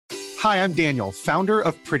Hi, I'm Daniel, founder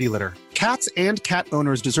of Pretty Litter. Cats and cat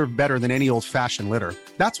owners deserve better than any old-fashioned litter.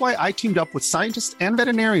 That's why I teamed up with scientists and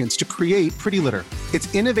veterinarians to create Pretty Litter.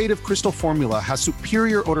 Its innovative crystal formula has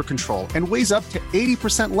superior odor control and weighs up to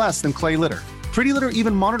 80% less than clay litter. Pretty Litter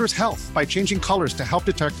even monitors health by changing colors to help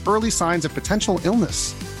detect early signs of potential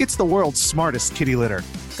illness. It's the world's smartest kitty litter.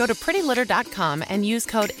 Go to prettylitter.com and use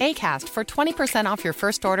code ACAST for 20% off your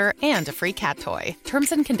first order and a free cat toy.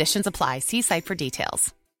 Terms and conditions apply. See site for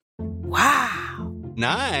details. Wow.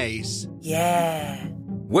 Nice. Yeah.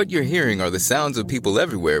 What you're hearing are the sounds of people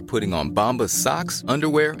everywhere putting on Bombas socks,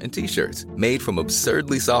 underwear, and T-shirts made from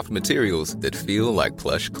absurdly soft materials that feel like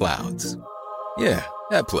plush clouds. Yeah,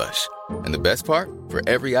 that plush. And the best part? For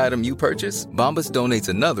every item you purchase, Bombas donates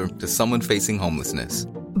another to someone facing homelessness.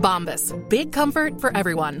 Bombas. Big comfort for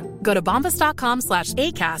everyone. Go to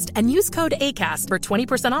bombas.com/ACAST and use code ACAST for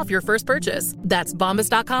 20% off your first purchase. That's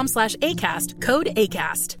bombas.com/ACAST. Code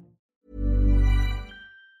ACAST.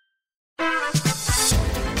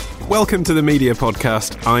 Welcome to the Media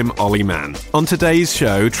Podcast. I'm Olly Mann. On today's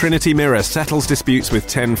show, Trinity Mirror settles disputes with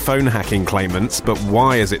 10 phone hacking claimants, but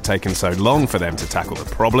why has it taken so long for them to tackle the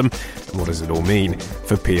problem? And what does it all mean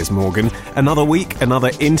for Piers Morgan? Another week,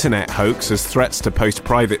 another internet hoax as threats to post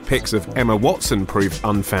private pics of Emma Watson prove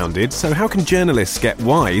unfounded. So how can journalists get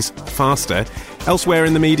wise faster? Elsewhere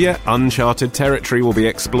in the media, uncharted territory will be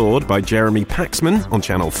explored by Jeremy Paxman on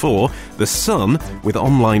Channel 4, The Sun with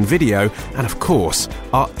online video, and of course,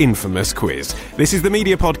 our infamous quiz. This is the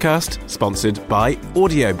Media Podcast, sponsored by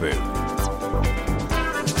Audioboo.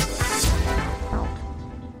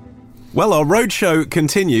 Well, our roadshow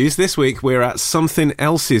continues. This week we're at Something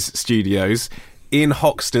Else's studios in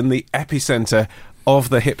Hoxton, the epicentre of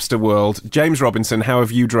the hipster world. James Robinson, how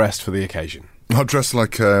have you dressed for the occasion? I dressed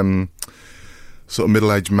like sort of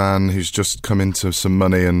middle-aged man who's just come into some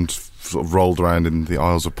money and sort of rolled around in the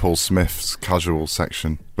aisles of Paul Smith's casual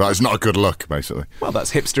section. But it's not a good look, basically. Well,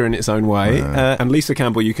 that's hipster in its own way. And Lisa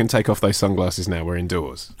Campbell, you can take off those sunglasses now. We're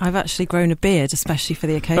indoors. I've actually grown a beard, especially for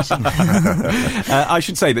the occasion. I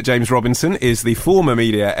should say that James Robinson is the former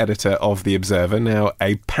media editor of The Observer, now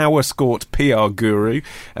a power-scort PR guru.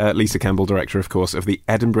 Lisa Campbell, director, of course, of the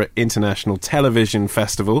Edinburgh International Television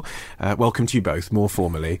Festival. Welcome to you both, more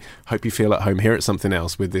formally. Hope you feel at home here at Something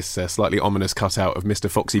Else with this slightly ominous cutout of Mr.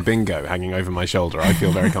 Foxy Bingo hanging over my shoulder. I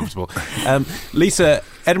feel very comfortable. Lisa,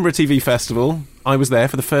 Edinburgh TV Festival, I was there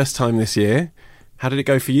for the first time this year. How did it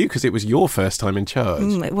go for you? Because it was your first time in charge.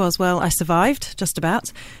 It was. Well, I survived, just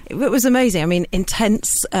about. It was amazing. I mean,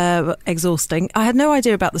 intense, exhausting. I had no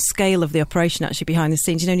idea about the scale of the operation actually behind the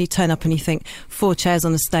scenes. You know, you turn up and you think 4 chairs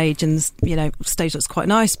on a stage and, you know, stage looks quite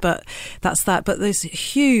nice, but that's that. But there's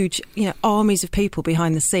huge, you know, armies of people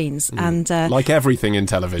behind the scenes. And like everything in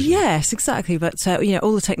television. Yes, exactly. But, you know,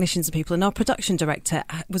 all the technicians and people. And our production director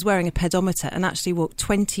was wearing a pedometer and actually walked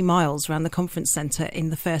 20 miles around the conference centre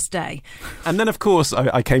in the first day. And then, of course,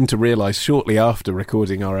 I came to realise shortly after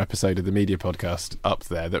recording our episode of the Media Podcast up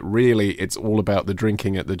there that really it's all about the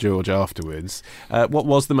drinking at the George afterwards. What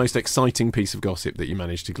was the most exciting piece of gossip that you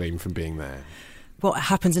managed to glean from being there? What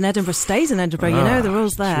happens in Edinburgh stays in Edinburgh, you know, the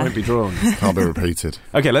rules there. Won't be drawn. Can't be repeated.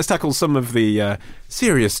 OK, let's tackle some of the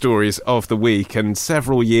serious stories of the week. And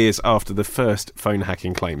several years after the first phone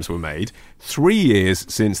hacking claims were made, 3 years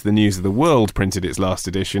since the News of the World printed its last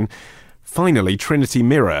edition, finally, Trinity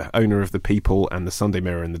Mirror, owner of The People and the Sunday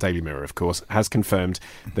Mirror and the Daily Mirror, of course, has confirmed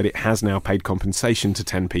that it has now paid compensation to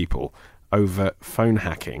 10 people over phone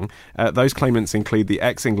hacking. Those claimants include the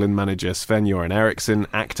ex-England manager Sven-Göran Eriksson,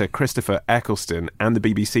 actor Christopher Eccleston, and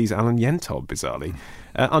the BBC's Alan Yentob, bizarrely.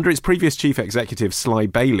 Under its previous chief executive, Sly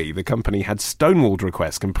Bailey, the company had stonewalled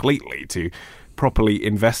requests completely to properly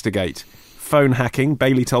investigate phone hacking.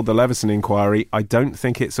 Bailey told the Leveson inquiry, "I don't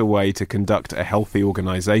think it's a way to conduct a healthy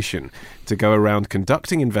organisation, to go around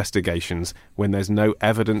conducting investigations when there's no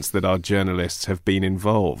evidence that our journalists have been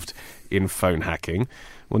involved in phone hacking."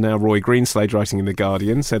 Well, now Roy Greenslade, writing in The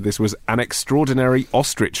Guardian, said this was an extraordinary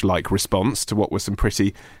ostrich-like response to what were some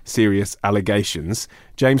pretty serious allegations.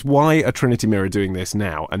 James, why are Trinity Mirror doing this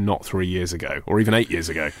now and not 3 years ago, or even 8 years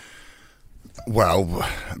ago? Well,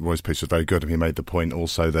 Roy's piece was very good, and he made the point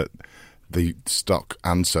also that the stock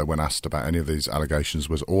answer when asked about any of these allegations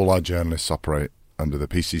was all our journalists operate under the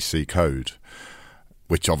PCC code,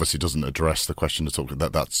 which obviously doesn't address the question at all.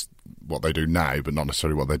 That's what they do now, but not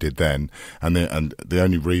necessarily what they did then. And the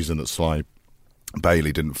only reason that Sly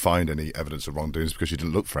Bailey didn't find any evidence of wrongdoing is because she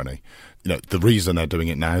didn't look for any. You know, the reason they're doing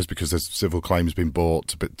it now is because there's civil claims being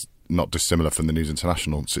brought, but not dissimilar from the News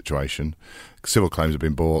International situation. Civil claims have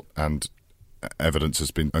been brought and evidence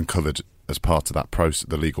has been uncovered as part of that process,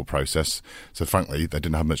 the legal process. So frankly, they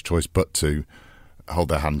didn't have much choice but to hold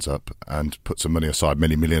their hands up and put some money aside,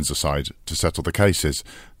 many millions aside, to settle the cases.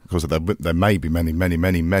 Because there may be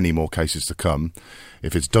many more cases to come.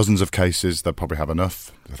 If it's dozens of cases, they'll probably have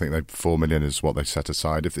enough. I think 4 million is what they set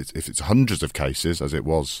aside. If it's hundreds of cases, as it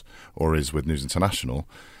was or is with News International,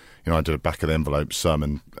 I did a back of the envelope sum,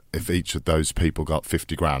 and if each of those people got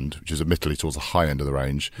 50 grand, which is admittedly towards the high end of the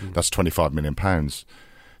range, that's £25 million.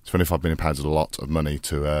 £25 million is a lot of money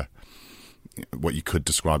to what you could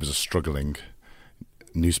describe as a struggling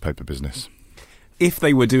newspaper business. If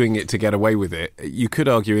they were doing it to get away with it, you could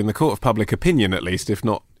argue in the court of public opinion, at least, if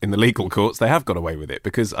not in the legal courts, they have got away with it.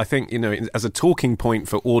 Because I think, as a talking point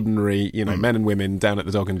for ordinary, men and women down at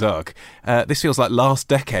the Dog and Duck, this feels like last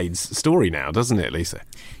decade's story now, doesn't it, Lisa?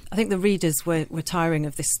 I think the readers were tiring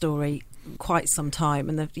of this story quite some time,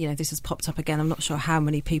 and this has popped up again. I'm not sure how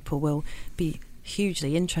many people will be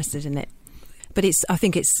hugely interested in it. But I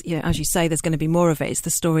think it's, as you say, there's going to be more of it. It's the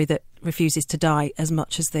story that refuses to die as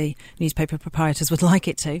much as the newspaper proprietors would like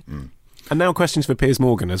it to. And now questions for Piers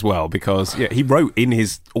Morgan as well, because he wrote in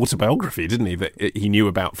his autobiography, didn't he, that he knew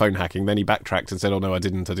about phone hacking. Then he backtracked and said, "Oh no, I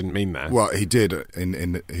didn't mean that." Well, he did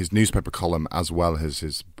in his newspaper column as well as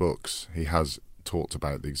his books. He has talked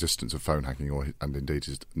about the existence of phone hacking, and indeed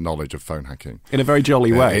his knowledge of phone hacking in a very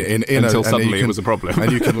jolly way, until suddenly it was a problem.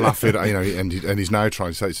 And you can laugh it, and he's now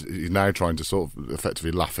trying to sort of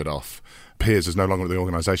effectively laugh it off. Piers is no longer at the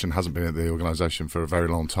organisation, hasn't been at the organisation for a very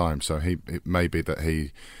long time, so it may be that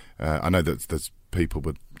he. I know that there's people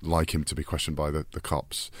would like him to be questioned by the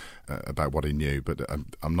cops about what he knew, but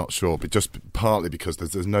I'm not sure. But just partly because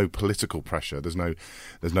there's no political pressure, there's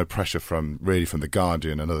no pressure from the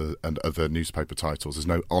Guardian and other newspaper titles. There's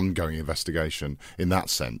no ongoing investigation in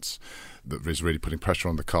that sense that is really putting pressure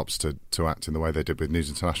on the cops to act in the way they did with News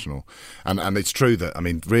International. And it's true that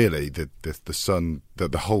really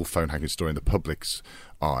the whole phone hacking story in the public's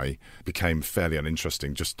eye became fairly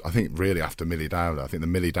uninteresting. Just I think really after Millie Dowler. I think the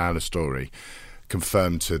Millie Dowler story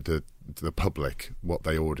confirmed to the public what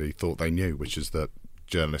they already thought they knew, which is that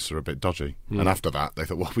journalists are a bit dodgy. And after that, they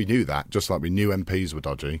thought, well, we knew that, just like we knew MPs were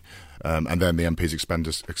dodgy. And then the MPs'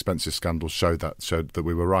 expenses scandal showed that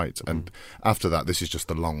we were right. And after that, this is just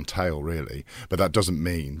the long tail, really. But that doesn't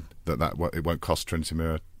mean that it won't cost Trinity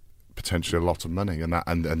Mirror potentially a lot of money,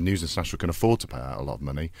 and News International can afford to pay out a lot of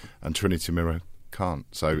money, and Trinity Mirror can't.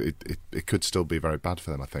 So it could still be very bad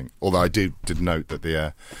for them, I think. Although I did note that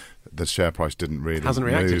the share price didn't really hasn't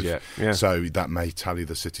reacted yet. Yeah. So that may tell you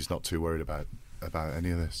the city's not too worried about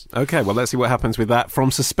any of this. Okay, well, let's see what happens with that.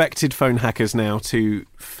 From suspected phone hackers now to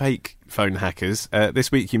fake phone hackers.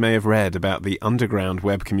 This week you may have read about the underground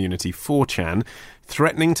web community 4chan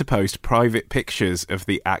threatening to post private pictures of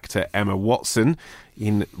the actor Emma Watson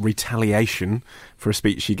in retaliation for a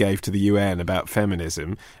speech she gave to the UN about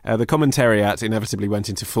feminism. The commentariat inevitably went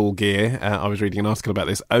into full gear. I was reading an article about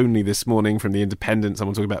this only this morning from The Independent,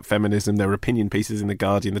 someone talking about feminism. There were opinion pieces in The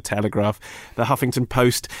Guardian, The Telegraph, The Huffington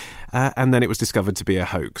Post, and then it was discovered to be a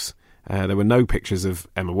hoax. There were no pictures of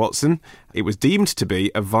Emma Watson. It was deemed to be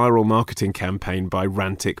a viral marketing campaign by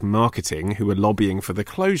Rantic Marketing, who were lobbying for the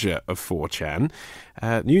closure of 4chan.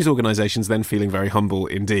 News organisations, then feeling very humble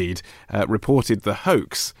indeed, reported the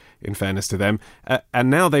hoax, in fairness to them, and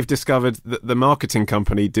now they've discovered that the marketing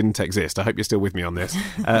company didn't exist. I hope you're still with me on this.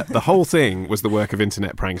 The whole thing was the work of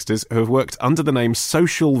internet pranksters who have worked under the name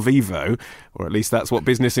Social Vivo, or at least that's what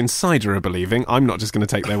Business Insider are believing. I'm not just going to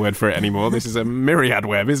take their word for it anymore. This is a myriad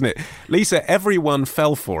web, isn't it? Lisa, everyone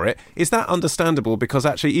fell for it. Is that understandable? Because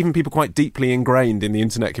actually even people quite deeply ingrained in the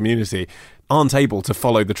internet community aren't able to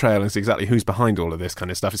follow the trail and see exactly who's behind all of this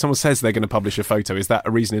kind of stuff. If someone says they're going to publish a photo, is that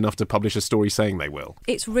a reason enough to publish a story saying they will?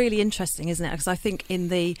 It's really interesting, isn't it? Because I think in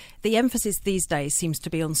the emphasis these days seems to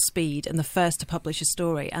be on speed and the first to publish a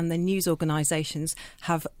story, and the news organisations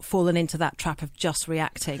have fallen into that trap of just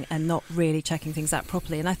reacting and not really checking things out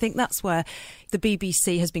properly. And I think that's where the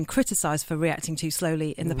BBC has been criticised for reacting too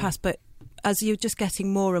slowly in the past. But as you're just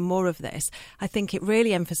getting more and more of this, I think it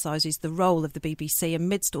really emphasises the role of the BBC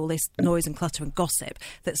amidst all this noise and clutter and gossip,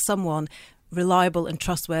 that someone reliable and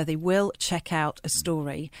trustworthy will check out a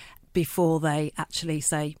story before they actually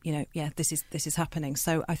say, this is happening.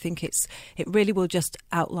 So I think it really will just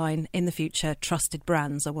outline in the future trusted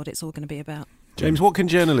brands are what it's all going to be about. James, what can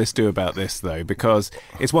journalists do about this, though? Because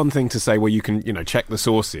it's one thing to say, well, you can, check the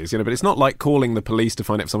sources, but it's not like calling the police to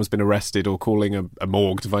find out if someone's been arrested or calling a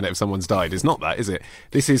morgue to find out if someone's died. It's not that, is it?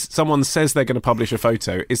 This is, someone says they're going to publish a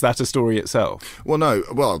photo. Is that a story itself? Well, no.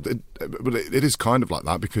 Well, it is kind of like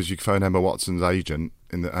that, because you phone Emma Watson's agent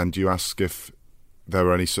and you ask if there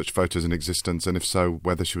were any such photos in existence, and if so,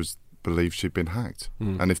 whether she was believed she'd been hacked.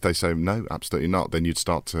 And if they say no, absolutely not, then you'd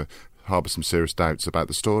start to harbour some serious doubts about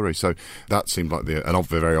the story. So that seemed like a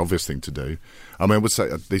very obvious thing to do. I mean, I would say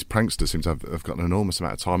these pranksters seem to have got an enormous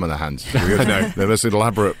amount of time on their hands. I know. They're the most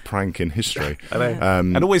elaborate prank in history. I know.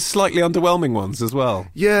 And always slightly underwhelming ones as well.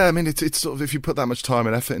 Yeah, I mean, it's sort of, if you put that much time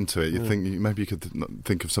and effort into it, you think maybe you could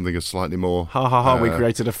think of something as slightly more... we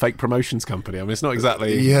created a fake promotions company. I mean, it's not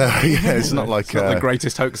exactly... Yeah, it's not like... It's not the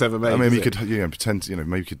greatest hoax ever made. I mean, you could pretend,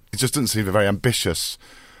 maybe you could... It just doesn't seem a very ambitious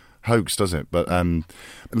hoax, does it? But at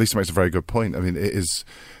least it makes a very good point. I mean, it is...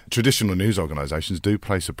 Traditional news organisations do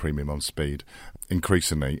place a premium on speed.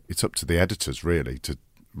 Increasingly, it's up to the editors, really,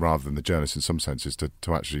 rather than the journalists in some senses,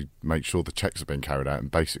 to actually make sure the checks are being carried out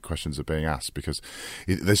and basic questions are being asked, because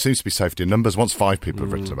there seems to be safety in numbers. Once 5 people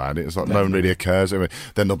have written about it, it's like no one really cares. I mean,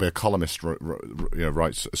 then there'll be a columnist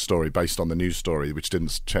writes a story based on the news story which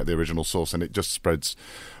didn't check the original source, and it just spreads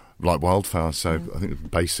like wildfire. So I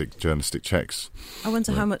think basic journalistic checks. I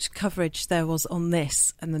wonder how much coverage there was on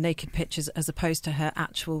this and the naked pictures as opposed to her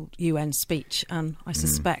actual UN speech, and I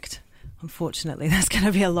suspect... Unfortunately, there's going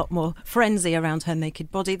to be a lot more frenzy around her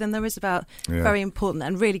naked body than there is about very important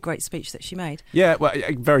and really great speech that she made. Yeah, well,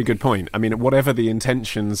 a very good point. I mean, whatever the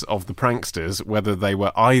intentions of the pranksters, whether they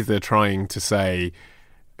were either trying to say,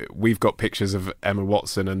 we've got pictures of Emma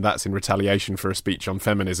Watson and that's in retaliation for a speech on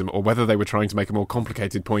feminism, or whether they were trying to make a more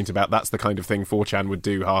complicated point about that's the kind of thing 4chan would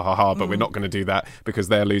do, ha ha ha, but we're not going to do that because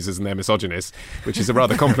they're losers and they're misogynists, which is a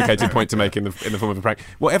rather complicated point to make in the form of a prank.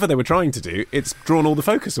 Whatever they were trying to do, it's drawn all the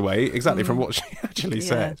focus away exactly from what she actually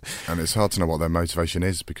said. And it's hard to know what their motivation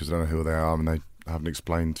is, because I don't know who they are and they haven't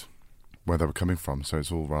explained where they were coming from, so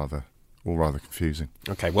it's all rather confusing.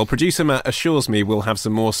 OK, well, producer Matt assures me we'll have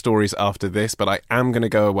some more stories after this, but I am going to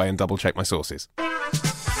go away and double-check my sources.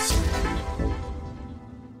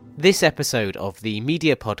 This episode of the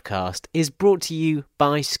Media Podcast is brought to you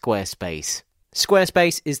by Squarespace.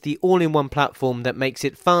 Squarespace is the all-in-one platform that makes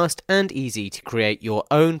it fast and easy to create your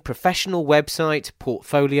own professional website,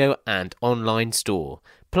 portfolio, and online store.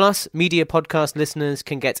 Plus, Media Podcast listeners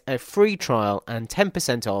can get a free trial and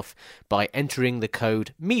 10% off by entering the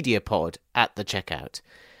code MEDIAPOD at the checkout.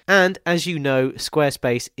 And as you know,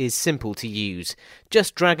 Squarespace is simple to use.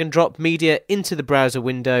 Just drag and drop media into the browser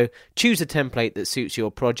window, choose a template that suits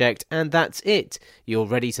your project, and that's it. You're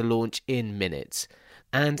ready to launch in minutes.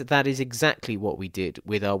 And that is exactly what we did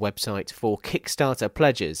with our website for Kickstarter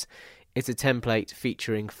pledges. It's a template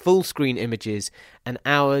featuring full-screen images and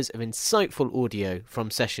hours of insightful audio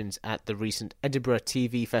from sessions at the recent Edinburgh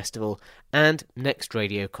TV Festival and Next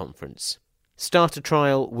Radio Conference. Start a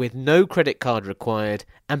trial with no credit card required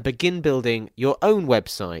and begin building your own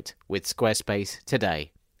website with Squarespace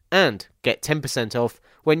today. And get 10% off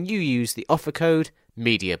when you use the offer code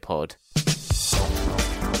MEDIAPOD.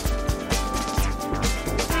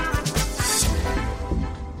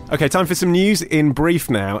 OK, time for some news in brief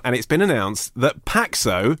now, and it's been announced that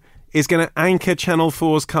Paxo is going to anchor Channel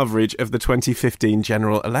 4's coverage of the 2015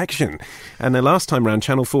 general election. And the last time round,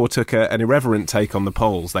 Channel 4 took an irreverent take on the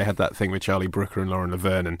polls. They had that thing with Charlie Brooker and Lauren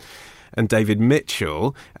Laverne and David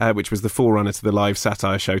Mitchell, which was the forerunner to the live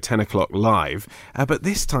satire show 10 O'Clock Live. But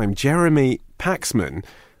this time, Jeremy Paxman...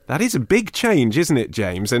 That is a big change, isn't it,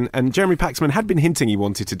 James? And Jeremy Paxman had been hinting he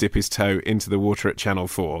wanted to dip his toe into the water at Channel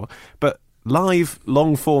 4, but... live,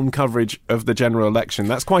 long-form coverage of the general election,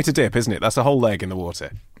 that's quite a dip, isn't it? That's a whole leg in the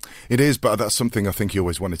water. It is, but that's something I think he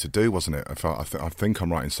always wanted to do, wasn't it? I think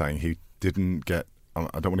I'm right in saying he didn't get... I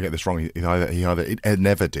don't want to get this wrong. He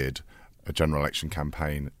never did a general election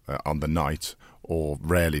campaign on the night, or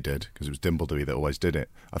rarely did, because it was Dimbleby that always did it.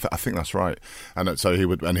 I think that's right. And so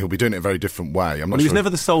he'll be doing it a very different way. He was never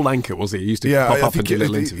the sole anchor, was he? He used to pop up and do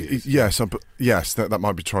little interviews. Yes, that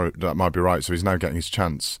might be true. That might be right. So he's now getting his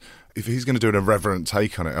chance. If he's going to do an irreverent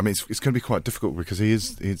take on it, I mean, it's going to be quite difficult, because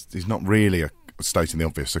he's not really stating the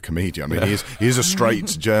obvious, a comedian. I mean, he is a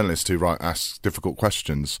straight journalist who asks difficult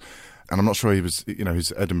questions. And I'm not sure he was,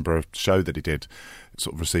 his Edinburgh show that he did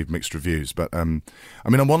sort of received mixed reviews. But, I mean,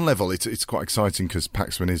 on one level, it's quite exciting because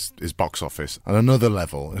Paxman is box office. On another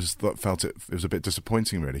level, I just felt it was a bit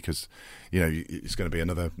disappointing, really, because, it's going to be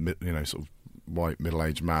another, sort of white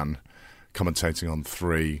middle-aged man commentating on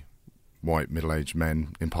 3 white middle-aged men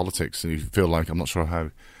in politics, and you feel like, I'm not sure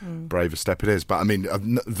how brave a step it is, but I mean,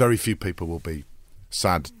 very few people will be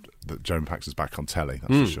sad that Jeremy Paxman's back on telly,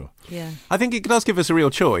 that's for sure. Yeah, I think it does give us a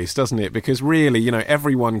real choice, doesn't it? Because really,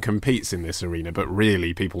 everyone competes in this arena, but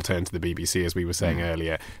really people turn to the BBC, as we were saying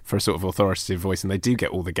earlier, for a sort of authoritative voice, and they do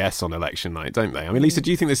get all the guests on election night, don't they? I mean, Lisa,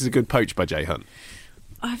 do you think this is a good poach by Jay Hunt?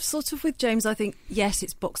 I'm sort of with James. I think, yes,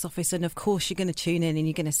 it's box office, and of course you're going to tune in and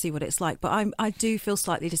you're going to see what it's like. But I do feel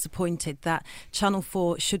slightly disappointed that Channel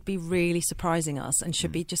 4 should be really surprising us and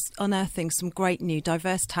should be just unearthing some great new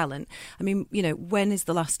diverse talent. I mean, when is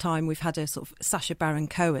the last time we've had a sort of Sacha Baron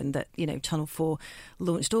Cohen that, Channel 4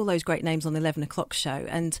 launched all those great names on the 11 o'clock show?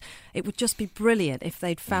 And it would just be brilliant if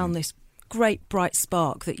they'd found this great bright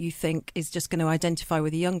spark that you think is just going to identify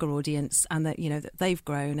with a younger audience, and that that they've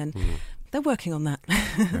grown, and they're working on that.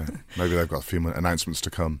 Yeah. Maybe they've got a few more announcements to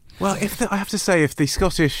come. Well, I have to say, if the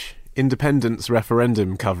Scottish independence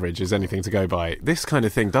referendum coverage is anything to go by, this kind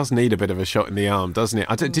of thing does need a bit of a shot in the arm, doesn't it?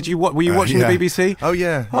 Were you watching the BBC? Oh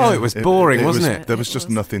yeah. Oh, it was boring, wasn't it? There was just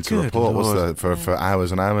nothing to report, was there, for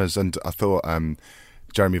hours and hours? And I thought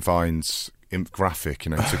Jeremy Vine's graphic,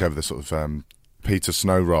 took over the sort of Peter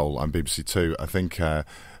Snow role on BBC Two. I think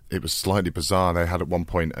it was slightly bizarre. They had at one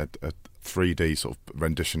point a 3D sort of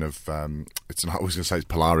rendition of it's not, I was going to say it's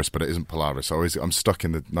Polaris, but it isn't Polaris. I'm stuck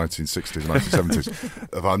in the 1960s and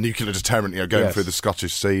 1970s of our nuclear deterrent, going through the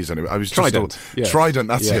Scottish seas, and I was Trident. Trident.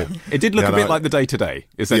 That's it. It did look a bit like the Day-to-Day,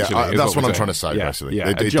 essentially. Yeah, that's what I'm trying to say. Basically,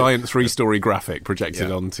 a giant 3-story graphic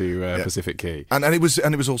projected onto Pacific Quay, and it was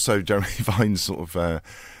also Jeremy Vine's sort of.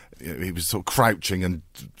 He was sort of crouching and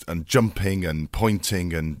jumping and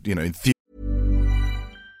pointing and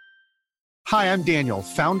Hi, I'm Daniel,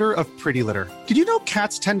 founder of Pretty Litter. Did you know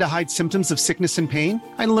cats tend to hide symptoms of sickness and pain?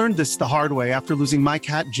 I learned this the hard way after losing my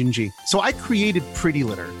cat, Gingy. So I created Pretty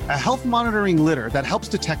Litter, a health monitoring litter that helps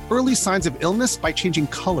detect early signs of illness by changing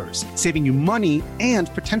colors, saving you money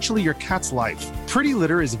and potentially your cat's life. Pretty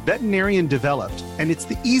Litter is veterinarian developed, and it's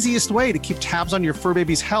the easiest way to keep tabs on your fur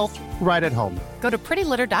baby's health right at home. Go to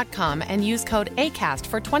prettylitter.com and use code ACAST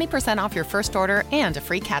for 20% off your first order and a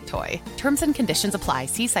free cat toy. Terms and conditions apply.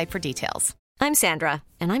 See site for details. I'm Sandra,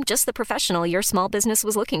 and I'm just the professional your small business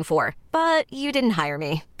was looking for. But you didn't hire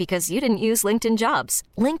me because you didn't use LinkedIn Jobs.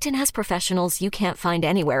 LinkedIn has professionals you can't find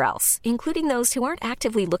anywhere else, including those who aren't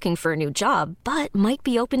actively looking for a new job, but might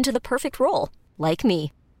be open to the perfect role, like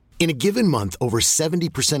me. In a given month, over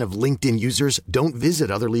 70% of LinkedIn users don't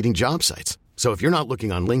visit other leading job sites. So if you're not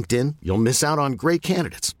looking on LinkedIn, you'll miss out on great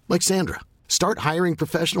candidates like Sandra. Start hiring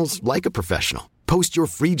professionals like a professional. Post your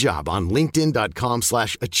free job on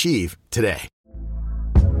linkedin.com/achieve today.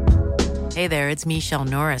 Hey there, it's Michelle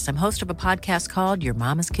Norris. I'm host of a podcast called Your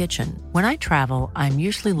Mama's Kitchen. When I travel, I'm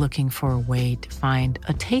usually looking for a way to find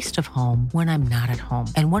a taste of home when I'm not at home.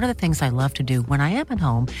 And one of the things I love to do when I am at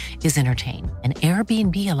home is entertain. And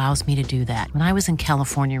Airbnb allows me to do that. When I was in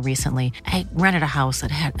California recently, I rented a house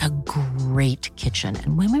that had a great kitchen.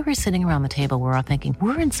 And when we were sitting around the table, we were all thinking,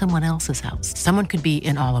 we're in someone else's house. Someone could be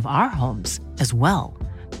in all of our homes as well.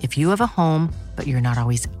 If you have a home, but you're not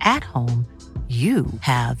always at home, you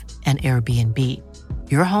have an Airbnb.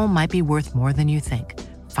 Your home might be worth more than you think.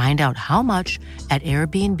 Find out how much at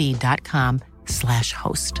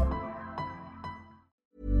airbnb.com/host.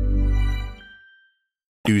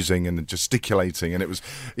 Using and gesticulating, and it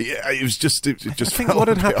just I think what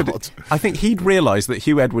had happened, I think he'd realised that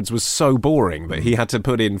Hugh Edwards was so boring that he had to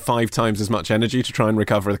put in 5 times as much energy to try and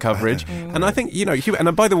recover the coverage. And I think Hugh,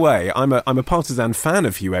 and by the way, I'm a partisan fan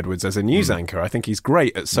of Hugh Edwards as a news anchor. I think he's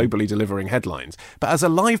great at soberly delivering headlines, but as a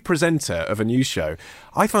live presenter of a news show,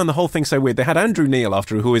 I found the whole thing so weird. They had Andrew Neil,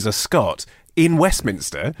 who is a Scot, in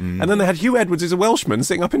Westminster, and then they had Hugh Edwards, who's a Welshman,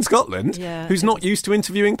 sitting up in Scotland, who's not used to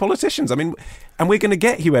interviewing politicians. I mean, and we're going to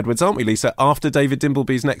get Hugh Edwards, aren't we, Lisa, after David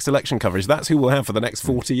Dimbleby's next election coverage? That's who we'll have for the next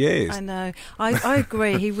 40 years. I know. I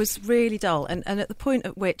agree. He was really dull. And at the point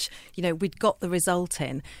at which, we'd got the result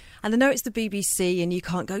in, and I know it's the BBC and you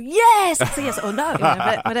can't go, yes, it's a yes, or no,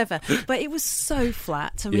 but whatever. But it was so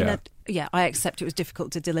flat. I mean, I accept it was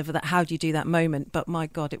difficult to deliver that. How do you do that moment? But my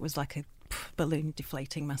God, it was like a balloon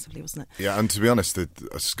deflating massively, wasn't it? Yeah, and to be honest,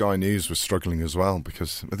 Sky News was struggling as well,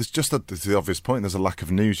 because there's just the obvious point. There's a lack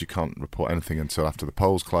of news. You can't report anything until after the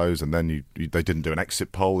polls close, and then they didn't do an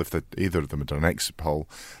exit poll. If either of them had done an exit poll,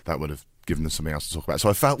 that would have given them something else to talk about. So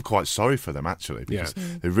I felt quite sorry for them, actually, because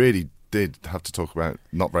they really did have to talk about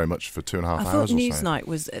not very much for 2.5 hours. I thought Newsnight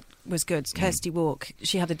was good. Kirsty Walk,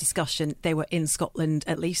 she had a discussion. They were in Scotland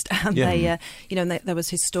at least, and they, and there was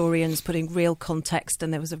historians putting real context,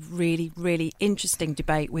 and there was a really, really interesting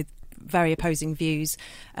debate with very opposing views.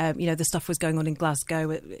 The stuff was going on in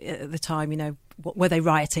Glasgow at the time. Were they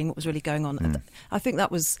rioting? What was really going on? I think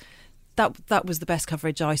that was the best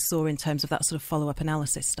coverage I saw in terms of that sort of follow-up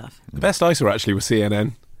analysis stuff. The best I saw actually was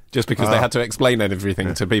CNN. just because they had to explain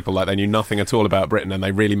everything to people like they knew nothing at all about Britain, and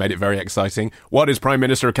they really made it very exciting. What is Prime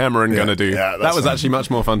Minister Cameron going to do? Yeah, that was actually much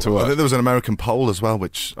more fun to watch. I think there was an American poll as well,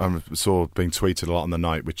 which I saw being tweeted a lot on the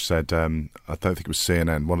night, which said, I don't think it was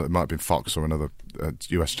CNN, it might have been Fox or another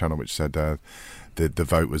US channel, which said the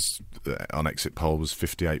vote was on exit poll was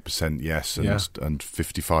 58% yes and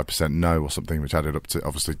 55% no or something, which added up to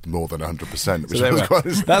obviously more than 100%. Which was quite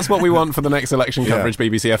That's what we want for the next election coverage,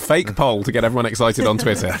 BBC, a fake poll to get everyone excited on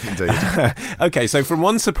Twitter. Indeed. Okay, so from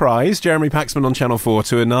one surprise, Jeremy Paxman on Channel 4,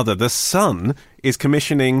 to another, The Sun is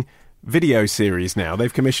commissioning video series now.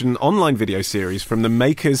 They've commissioned an online video series from the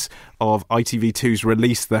makers of ITV2's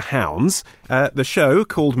Release the Hounds. The show,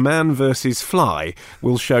 called Man vs. Fly,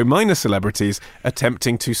 will show minor celebrities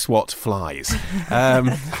attempting to swat flies.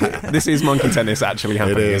 This is monkey tennis actually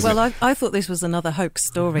happening, isn't it? Well, I thought this was another hoax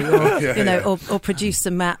story, or or producer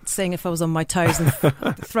Matt seeing if I was on my toes and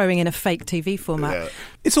throwing in a fake TV format. Yeah.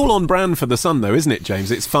 It's all on brand for The Sun, though, isn't it,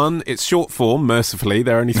 James? It's fun, it's short form, mercifully.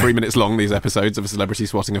 They're only 3 minutes long, these episodes of a celebrity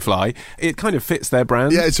swatting a fly. It kind of fits their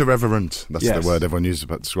brand. Yeah, it's irreverent. That's the word everyone uses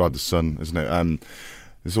to describe The Sun, isn't it?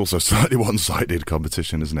 It's also a slightly one-sided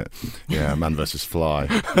competition, isn't it? Yeah, Man versus Fly.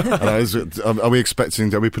 Are we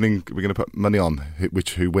going to put money on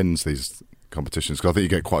who wins these competitions? Because I think you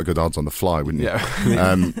get quite good odds on the fly, wouldn't you?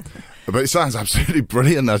 Yeah. But it sounds absolutely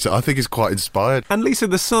brilliant. I think it's quite inspired. And Lisa,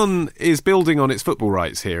 The Sun is building on its football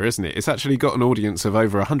rights here, isn't it? It's actually got an audience of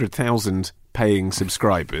over 100,000 paying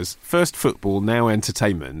subscribers. First football, now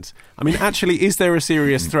entertainment. I mean, actually, is there a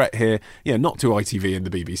serious threat here? Yeah, not to ITV and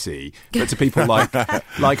the BBC, but to people like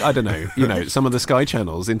I don't know, some of the Sky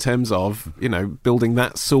channels, in terms of, building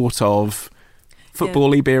that sort of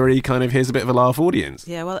football-y, beery kind of here's a bit of a laugh audience.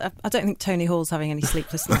 Yeah, well, I don't think Tony Hall's having any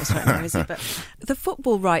sleepless nights right now, is he? But the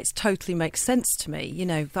football rights totally make sense to me.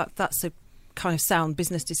 That's a kind of sound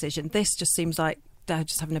business decision. This just seems like they're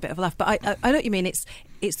just having a bit of a laugh. But I know what you mean.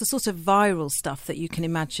 It's the sort of viral stuff that you can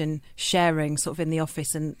imagine sharing sort of in the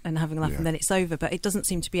office and having a laugh and then it's over. But it doesn't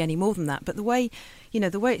seem to be any more than that. But the way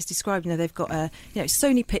it's described, they've got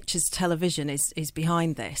Sony Pictures Television is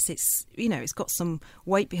behind this. It's got some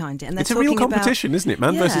weight behind it. And it's a real competition, isn't it?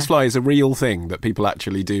 Man versus Fly is a real thing that people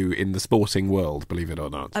actually do in the sporting world, believe it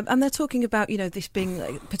or not. And they're talking about, this being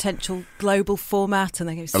a potential global format, and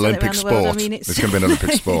they're going to Olympic around sport. The world. I mean, it's going to be an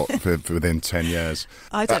Olympic sport for within 10 years.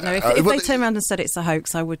 I don't know. If they turn around and said it's a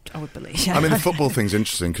hoax, I would believe. I mean, the football thing's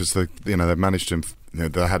interesting because they've managed to.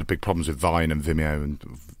 They had big problems with Vine and Vimeo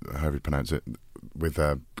and however you pronounce it, with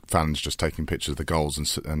fans just taking pictures of the goals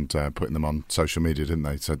and putting them on social media, didn't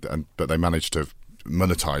they? But they managed to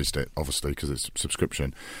monetized it, obviously, because it's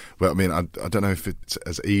subscription. But I mean, I don't know if it's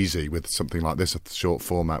as easy with something like this, a short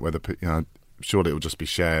format, whether surely it will just be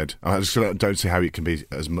shared. I just don't see how it can be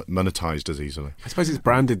as monetised as easily. I suppose it's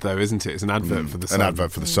branded, though, isn't it? It's an advert for the Sun. An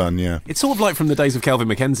advert for the Sun, yeah. It's sort of like from the days of Kelvin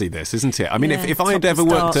Mackenzie, this, isn't it? I mean, if I had ever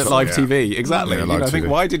worked at Live TV, exactly. I think,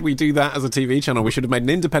 why did we do that as a TV channel? We should have made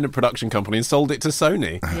an independent production company and sold it to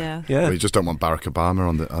Sony. Yeah. Well, you just don't want Barack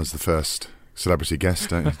Obama as the first celebrity guest,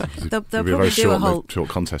 don't you? They'll It'll be a very short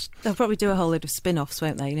contest. They'll probably do a whole load of spin-offs,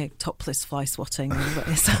 won't they? Topless fly swatting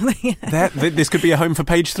or something. This could be a home for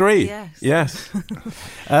Page 3. Yes.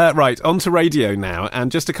 Right, on to radio now.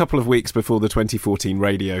 And just a couple of weeks before the 2014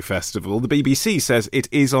 Radio Festival, the BBC says it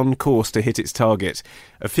is on course to hit its target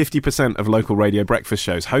of 50% of local radio breakfast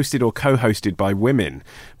shows hosted or co-hosted by women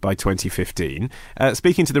by 2015.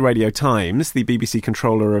 Speaking to the Radio Times, the BBC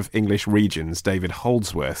Controller of English Regions, David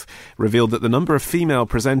Holdsworth, revealed that the number of female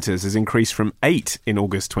presenters has increased from 8 in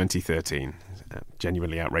August 2013,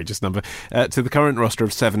 genuinely outrageous number, to the current roster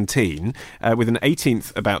of 17, with an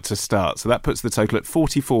 18th about to start. So that puts the total at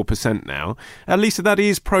 44% now. Lisa, that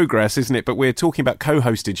is progress, isn't it? But we're talking about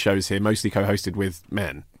co-hosted shows here, mostly co-hosted with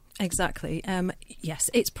men. Exactly. Yes,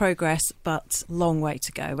 it's progress, but long way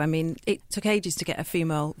to go. I mean, it took ages to get a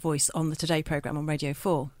female voice on the Today programme on Radio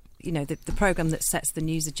 4. The programme that sets the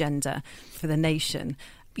news agenda for the nation,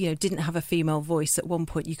 didn't have a female voice. At one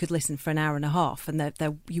point you could listen for an hour and a half and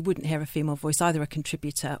there you wouldn't hear a female voice, either a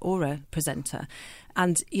contributor or a presenter.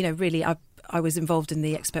 And, really, I was involved in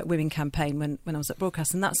the Expert Women campaign when I was at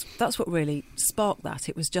broadcast, and that's what really sparked that.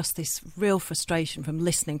 It was just this real frustration from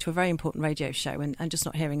listening to a very important radio show and just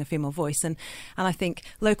not hearing a female voice. And I think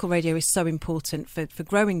local radio is so important for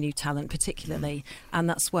growing new talent particularly, and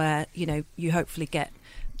that's where, you hopefully get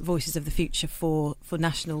voices of the future for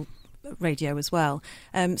national radio as well.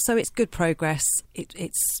 So it's good progress.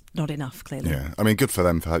 It's not enough, clearly. Yeah, I mean, good for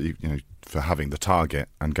them for having the target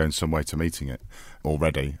and going some way to meeting it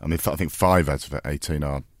already. I mean, I think 5 out of 18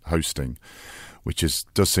 are hosting, which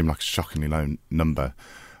does seem like a shockingly low number.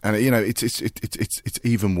 And it's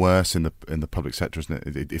even worse in the public sector, isn't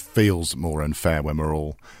it? It feels more unfair when we're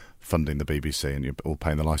all funding the BBC and you're all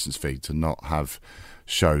paying the licence fee to not have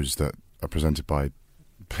shows that are presented by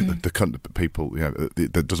the people,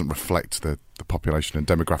 that doesn't reflect the population and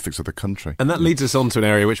demographics of the country. And that leads us on to an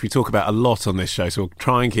area which we talk about a lot on this show, so we'll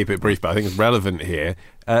try and keep it brief, but I think it's relevant here.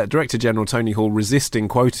 Director General Tony Hall resisting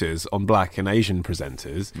quotas on black and Asian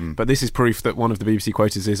presenters, but this is proof that one of the BBC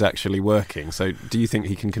quotas is actually working. So do you think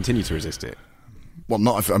he can continue to resist it? Well,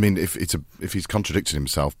 not if he's contradicted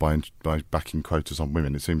himself by backing quotas on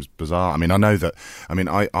women. It seems bizarre.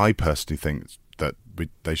 I personally think that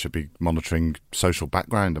they should be monitoring social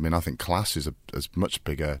background. I think class is a much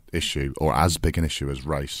bigger issue, or as big an issue as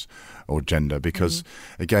race or gender, because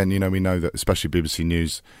again, we know that, especially BBC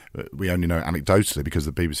News, we only know anecdotally because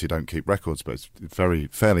the BBC don't keep records, but it's fairly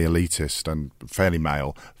elitist and fairly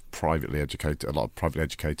male, privately educated, a lot of privately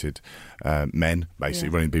educated men basically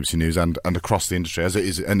running BBC News and across the industry as it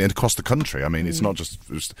is, and across the country. It's not just,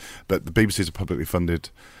 but the BBC is a publicly funded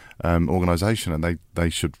organisation, and they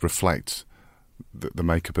should reflect the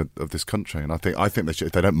makeup of this country. And I think they should,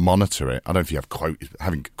 if they don't monitor it, I don't know if you have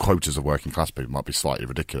having quotas of working class people might be slightly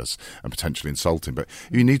ridiculous and potentially insulting, but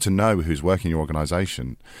you need to know who's working in your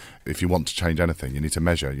organisation. If you want to change anything, you need to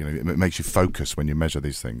measure. It makes you focus when you measure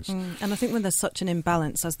these things. And I think when there's such an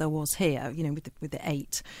imbalance as there was here, with the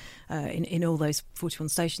 8 in all those 41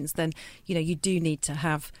 stations, then you do need to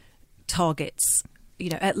have targets.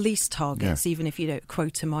 At least targets, even if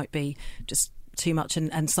quota might be just too much,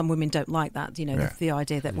 and some women don't like that. The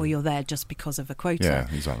idea that you're there just because of a quota. Yeah,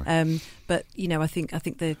 exactly. But I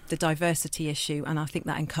think the diversity issue, and I think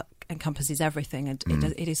that encompasses everything, and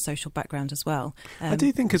it is social background as well. I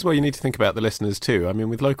do think as well you need to think about the listeners too.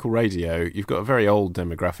 With local radio, you've got a very old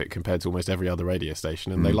demographic compared to almost every other radio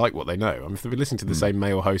station, and they like what they know. If they've been listening to the same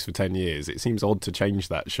male host for 10 years, it seems odd to change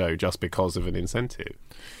that show just because of an incentive.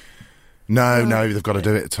 No, they've got to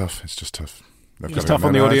do it. Tough. It's just tough. It's tough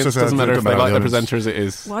on the audience. It doesn't matter if they like the presenter as it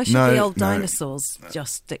is. Why should the old dinosaurs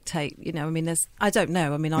just dictate? I don't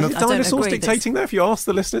know. Are the dinosaurs dictating though? If you ask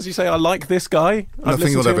the listeners, you say, I like this guy.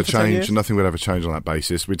 Nothing will ever change. Nothing will ever change on that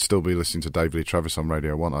basis. We'd still be listening to David Lee Travis on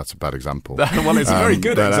Radio 1. That's a bad example. Well, it's a very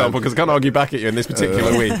good example, because I can't argue back at you in this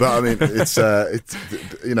particular week. But it's and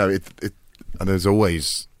there's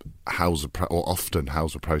always often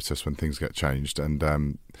howls of protest when things get changed, and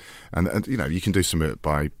you can do some of it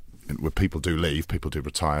by, where people do leave, people do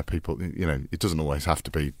retire, people, it doesn't always have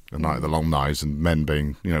to be a night of the long knives and men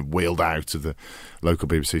being, wheeled out of the local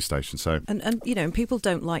BBC station. So and people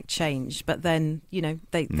don't like change, but then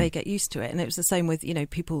they get used to it. And it was the same with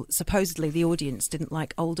people. Supposedly the audience didn't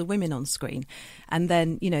like older women on screen, and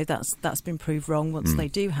then that's been proved wrong once they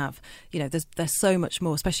do have. There's so much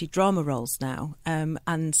more, especially drama roles now. And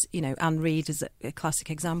Anne Reid is a classic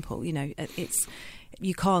example.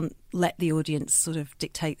 You can't let the audience sort of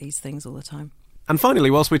dictate these things all the time. And finally,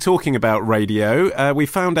 whilst we're talking about radio, we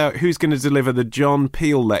found out who's going to deliver the John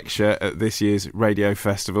Peel lecture at this year's radio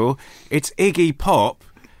festival. It's Iggy Pop.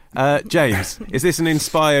 James, is this an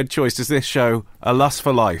inspired choice? Does this show a lust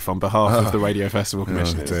for life on behalf of the Radio Festival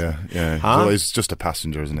Commissioners? Yeah. Huh? He's just a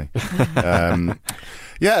passenger, isn't he?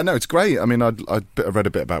 It's great. I've read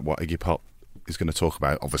a bit about what Iggy Pop is going to talk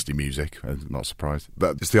about. Obviously music, I'm not surprised,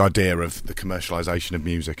 but it's the idea of the commercialisation of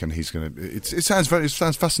music, and he's going to it sounds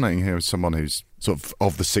fascinating here as someone who's sort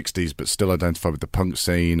of the 60s but still identified with the punk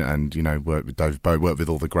scene, and worked with Dave Bowie, worked with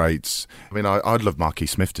all the greats. I'd love Marquis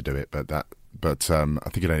Smith to do it, but I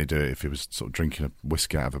think he'd only do it if he was sort of drinking a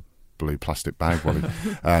whiskey out of a blue plastic bag.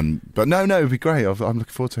 But no, it'd be great. I'm looking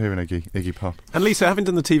forward to hearing Iggy Pop. And Lisa, having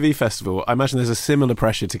done the TV festival, I imagine there's a similar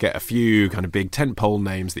pressure to get a few kind of big tentpole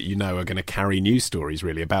names that are going to carry news stories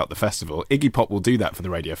really about the festival. Iggy Pop will do that for the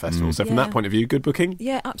Radio Festival. So from that point of view, good booking?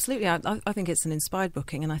 Yeah, absolutely. I think it's an inspired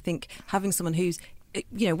booking, and I think having someone who's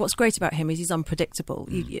what's great about him is he's unpredictable,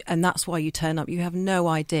 and that's why you turn up. You have no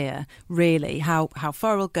idea really how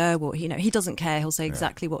far he'll go, or he doesn't care. He'll say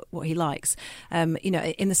exactly what he likes.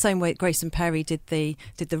 In the same way Grayson Perry did the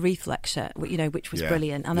Wreath lecture, which was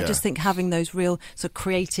brilliant. And I just think having those real sort of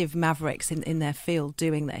creative mavericks in their field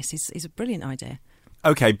doing this is a brilliant idea.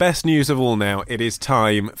 OK, best news of all now. It is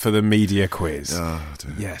time for the media quiz. Oh,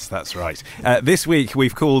 dear. Yes, that's right. This week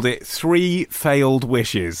we've called it 3 Failed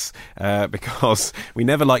Wishes, because we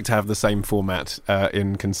never like to have the same format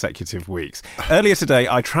in consecutive weeks. Earlier today,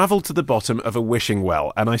 I travelled to the bottom of a wishing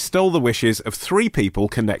well, and I stole the wishes of 3 people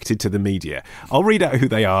connected to the media. I'll read out who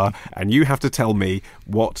they are, and you have to tell me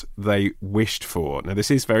what they wished for. Now, this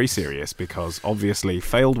is very serious, because obviously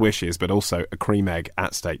failed wishes, but also a cream egg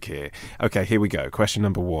at stake here. OK, here we go. Question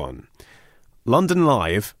number 1. London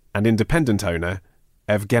Live and independent owner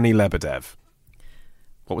Evgeny Lebedev.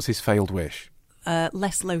 What was his failed wish?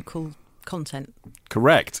 Less local content.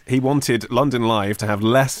 Correct. He wanted London Live to have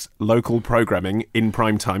less local programming in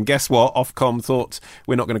prime time. Guess what? Ofcom thought,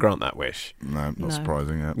 we're not going to grant that wish. No, not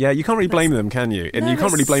surprising. Yeah. Yeah, you can't really blame them, can you? And you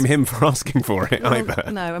can't really blame him for asking for it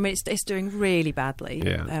either. No, I mean, it's doing really badly.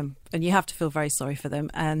 Yeah. And you have to feel very sorry for them.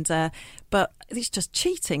 And but it's just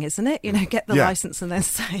cheating, isn't it? You know, get the licence and then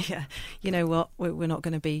say, you know what, we're not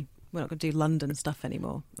going to do London stuff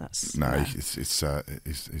anymore. He's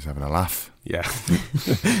having a laugh. Yeah.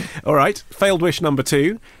 All right. Failed wish number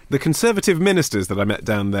 2. The Conservative ministers that I met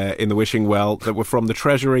down there in the wishing well that were from the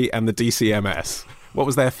Treasury and the DCMS. What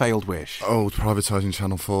was their failed wish? Oh, privatising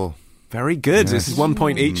Channel 4. Very good. Yes. This is 1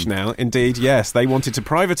 point each now. Indeed, yes. They wanted to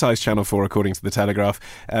privatise Channel 4, according to the Telegraph,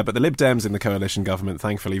 but the Lib Dems in the coalition government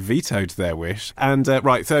thankfully vetoed their wish. And,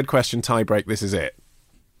 right, third question, tie break, this is it.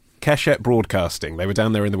 Keshet Broadcasting, they were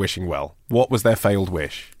down there in the wishing well. What was their failed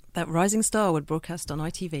wish? That Rising Star would broadcast on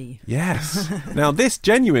ITV. Yes. Now, this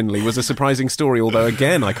genuinely was a surprising story, although,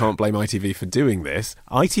 again, I can't blame ITV for doing this.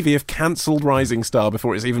 ITV have cancelled Rising Star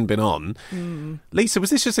before it's even been on. Lisa, was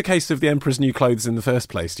this just a case of the Emperor's new clothes in the first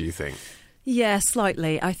place, do you think? Yeah,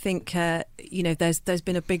 slightly. I think, there's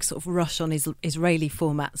been a big sort of rush on Israeli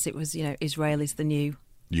formats. It was, Israel is the new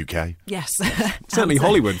UK. Yes. Certainly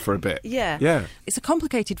Hollywood for a bit. Yeah. It's a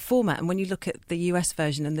complicated format, and when you look at the US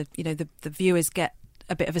version and the viewers get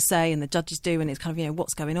a bit of a say and the judges do, and it's kind of,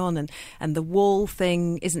 what's going on, and the wall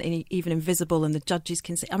thing isn't even invisible and the judges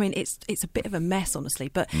can see. I mean, it's a bit of a mess, honestly.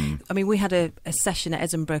 But, I mean, we had a session at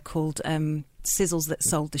Edinburgh called Sizzles That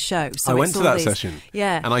Sold the Show. So I went to that session.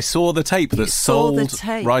 Yeah. And I saw the tape that sold the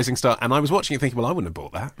tape. Rising Star, and I was watching it thinking, well, I wouldn't have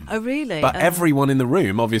bought that. Oh, really? But everyone in the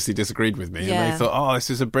room obviously disagreed with me, and they thought, oh,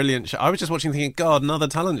 this is a brilliant show. I was just watching thinking, God, another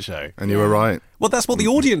talent show. And you were right. Well, that's what the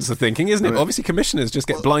audience are thinking, isn't it? Obviously, commissioners just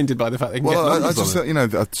get blinded by the fact they can get numbers on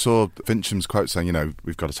it. I saw Fincham's quote saying,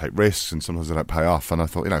 we've got to take risks, and sometimes they don't pay off. And I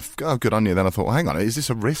thought, oh, good on you. Then I thought, well, hang on, is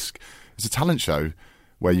this a risk? It's a talent show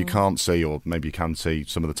where you can't see, or maybe you can see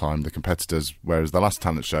some of the time, the competitors, whereas the last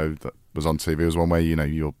talent show that was on TV was one where,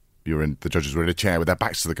 you're in, the judges were in a chair with their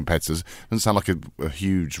backs to the competitors. Doesn't sound like a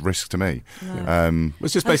huge risk to me. No. It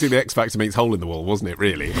was just basically the X Factor meets Hole in the Wall, wasn't it,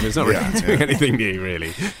 really? I mean, it's not really doing anything new,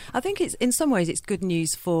 really. I think it's, in some ways, it's good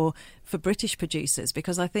news for British producers,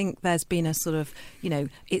 because I think there's been a sort of,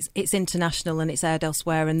 it's international and it's aired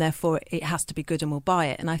elsewhere, and therefore it has to be good and we'll buy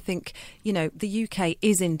it. And I think, the UK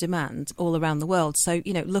is in demand all around the world. So,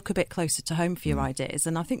 look a bit closer to home for your ideas,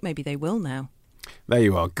 and I think maybe they will now. There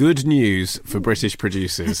you are. Good news for British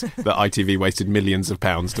producers that ITV wasted millions of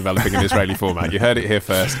pounds developing an Israeli format. You heard it here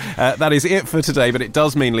first. That is it for today, but it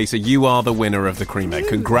does mean, Lisa, you are the winner of the Cream Egg.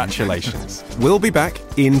 Congratulations. We'll be back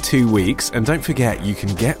in 2 weeks, and don't forget, you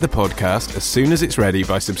can get the podcast as soon as it's ready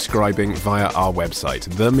by subscribing via our website,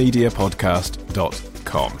 themediapodcast.com.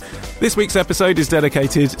 This week's episode is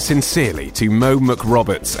dedicated sincerely to Mo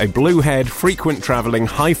McRoberts, a blue-haired, frequent travelling,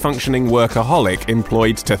 high-functioning workaholic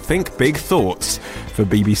employed to think big thoughts for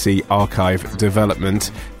BBC archive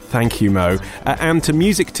development. Thank you, Mo. And to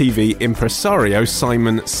music TV impresario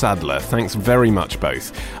Simon Sadler. Thanks very much,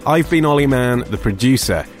 both. I've been Olly Mann. The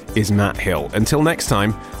producer is Matt Hill. Until next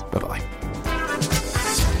time, bye-bye.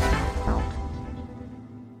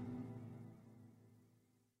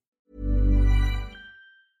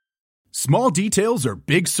 Small details are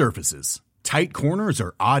big surfaces. Tight corners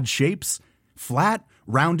are odd shapes. Flat,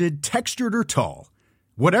 rounded, textured, or tall.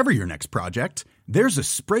 Whatever your next project, there's a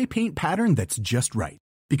spray paint pattern that's just right.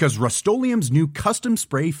 Because Rust-Oleum's new Custom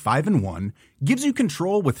Spray 5-in-1 gives you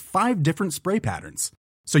control with 5 different spray patterns.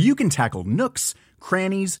 So you can tackle nooks,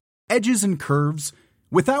 crannies, edges, and curves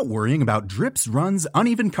without worrying about drips, runs,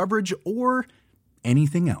 uneven coverage, or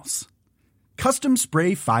anything else. Custom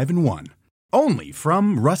Spray 5-in-1. Only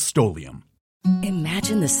from Rust-Oleum.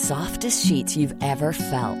 Imagine the softest sheets you've ever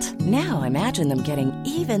felt. Now imagine them getting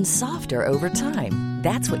even softer over time.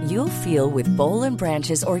 That's what you'll feel with Boll &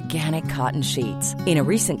 Branch's organic cotton sheets. In a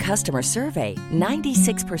recent customer survey,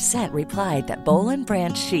 96% replied that Boll &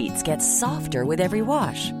 Branch sheets get softer with every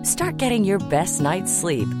wash. Start getting your best night's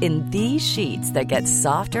sleep in these sheets that get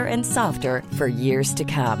softer and softer for years to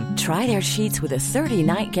come. Try their sheets with a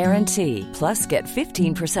 30-night guarantee. Plus, get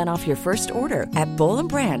 15% off your first order at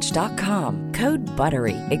bollandbranch.com. Code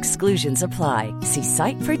BUTTERY. Exclusions apply. See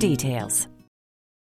site for details.